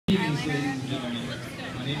Greetings, ladies and gentlemen.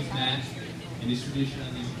 My name is Matt, and it's tradition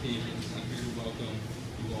on these occasions. I'm here to welcome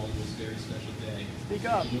you all to this very special day. Speak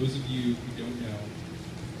up. For those of you who don't know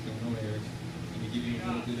Eric, let me give you a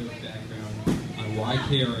little bit of background on why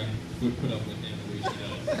Kara would put up with him the way she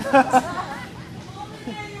does.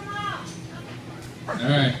 All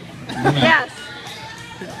right. Yes.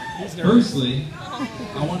 Firstly,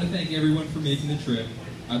 I want to thank everyone for making the trip.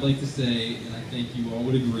 I'd like to say, and I think you all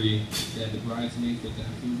would agree, that the bridesmaids looked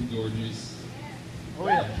absolutely gorgeous. Oh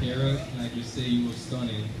yeah. Kara, can I just say you look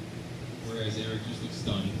stunning, whereas Eric just looks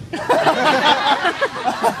stunned.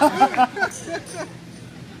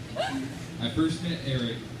 I first met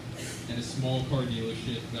Eric at a small car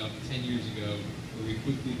dealership about 10 years ago, where we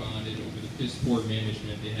quickly bonded over the piss-poor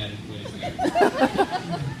management they had in place there.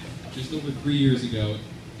 Just over 3 years ago,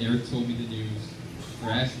 Eric told me the news,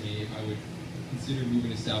 or asked me if I would consider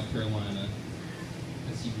moving to South Carolina,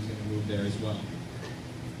 as he was going to move there as well.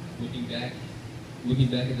 Looking back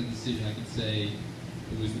at the decision, I can say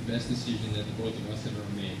it was the best decision that the both of us have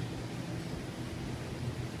ever made.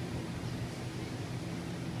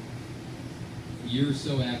 A year or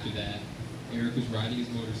so after that, Eric was riding his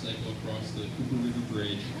motorcycle across the Cooper River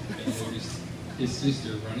Bridge and noticed his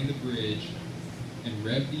sister running the bridge and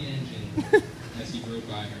revved the engine as he rode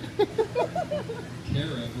by her.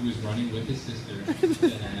 Kara, who was running with his sister,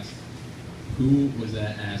 then asked, "Who was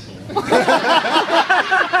that asshole?"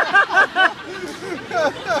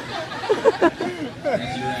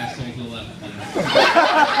 That's your asshole to the left.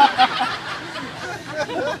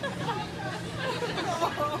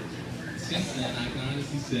 Since then, I can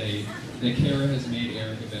honestly say that Kara has made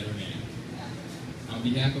Eric a better man. On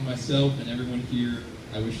behalf of myself and everyone here,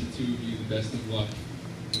 I wish the two of you the best of luck.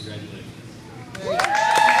 Congratulations.